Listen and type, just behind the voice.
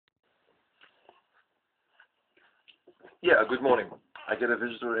Yeah, good morning. I get a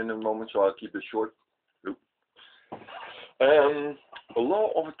visitor in a moment, so I'll keep it short. Oop.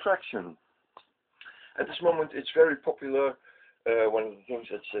 Law of attraction. At this moment, it's very popular. One of the things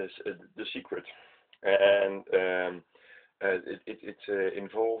that says The Secret, and it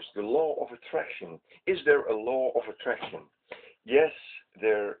involves the law of attraction. Is there a law of attraction? Yes,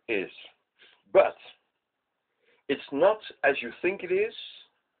 there is, but it's not as you think it is.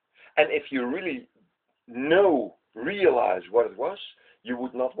 And if you really realize what it was, you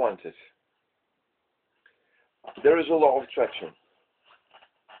would not want it. There is a law of attraction.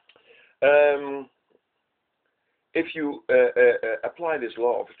 If you apply this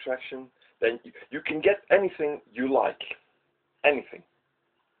law of attraction, then you can get anything you like. Anything.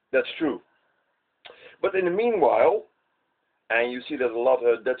 That's true. But in the meanwhile, and you see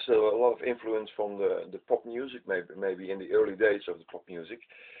that that's a lot of influence from the pop music, maybe in the early days of the pop music.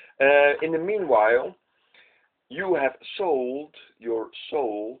 In the meanwhile, you have sold your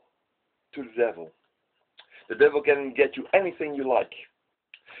soul to the devil. The devil can get you anything you like.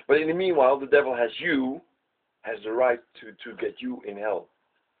 But in the meanwhile, the devil has the right to get you in hell.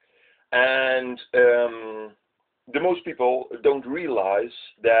 And the most people don't realize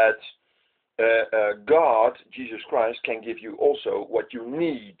that God, Jesus Christ, can give you also what you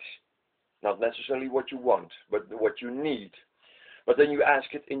need. Not necessarily what you want, but what you need. But then you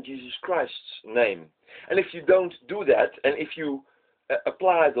ask it in Jesus Christ's name. And if you don't do that, and if you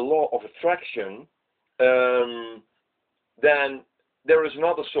apply the law of attraction, then there is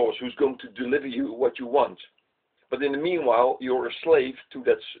another source who's going to deliver you what you want. But in the meanwhile, you're a slave to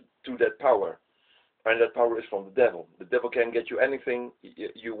that power. And that power is from the devil. The devil can get you anything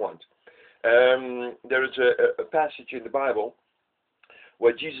you want. There is a passage in the Bible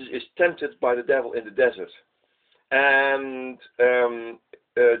where Jesus is tempted by the devil in the desert. And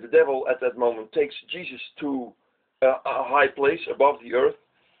the devil at that moment takes Jesus to a high place above the earth.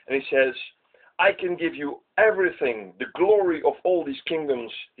 And he says, I can give you everything, the glory of all these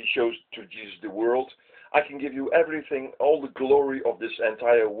kingdoms. He shows to Jesus the world. I can give you everything, all the glory of this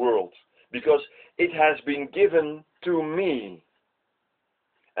entire world. Because it has been given to me.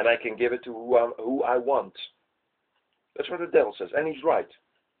 And I can give it to who I want. That's what the devil says. And he's right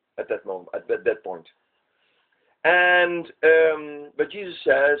at that moment, at that point. And but Jesus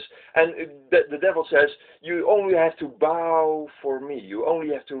says, and the devil says, you only have to bow for me. You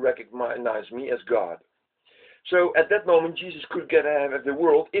only have to recognize me as God. So at that moment, Jesus could get out of the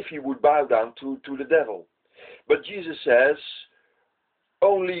world if he would bow down to the devil. But Jesus says,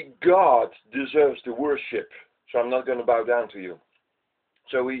 only God deserves the worship. So I'm not going to bow down to you.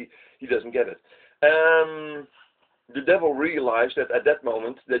 So he doesn't get it. The devil realized that at that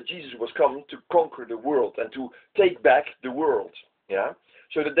moment that Jesus was coming to conquer the world and to take back the world. Yeah.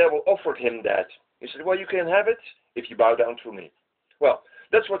 So the devil offered him that. He said, well, you can have it if you bow down to me. Well,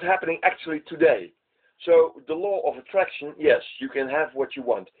 that's what's happening actually today. So the law of attraction, yes, you can have what you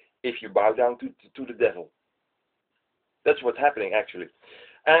want if you bow down to the devil. That's what's happening actually.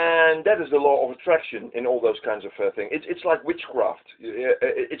 And that is the law of attraction in all those kinds of things. It's like witchcraft.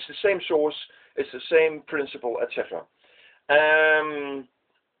 It's the same source, it's the same principle, etc. And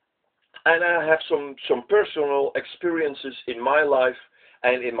I have some personal experiences in my life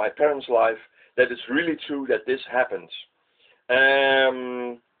and in my parents' life that it's really true that this happens.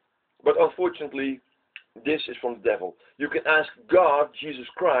 But unfortunately, this is from the devil. You can ask God, Jesus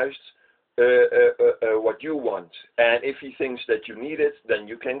Christ, what you want, and if he thinks that you need it, then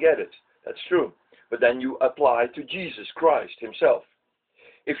you can get it. That's true. But then you apply to Jesus Christ himself.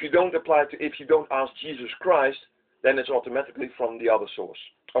 If you don't ask Jesus Christ, then it's automatically from the other source.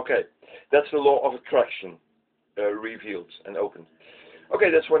 Okay, that's the law of attraction revealed and opened. Okay,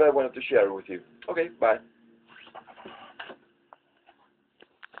 that's what I wanted to share with you. Okay, bye.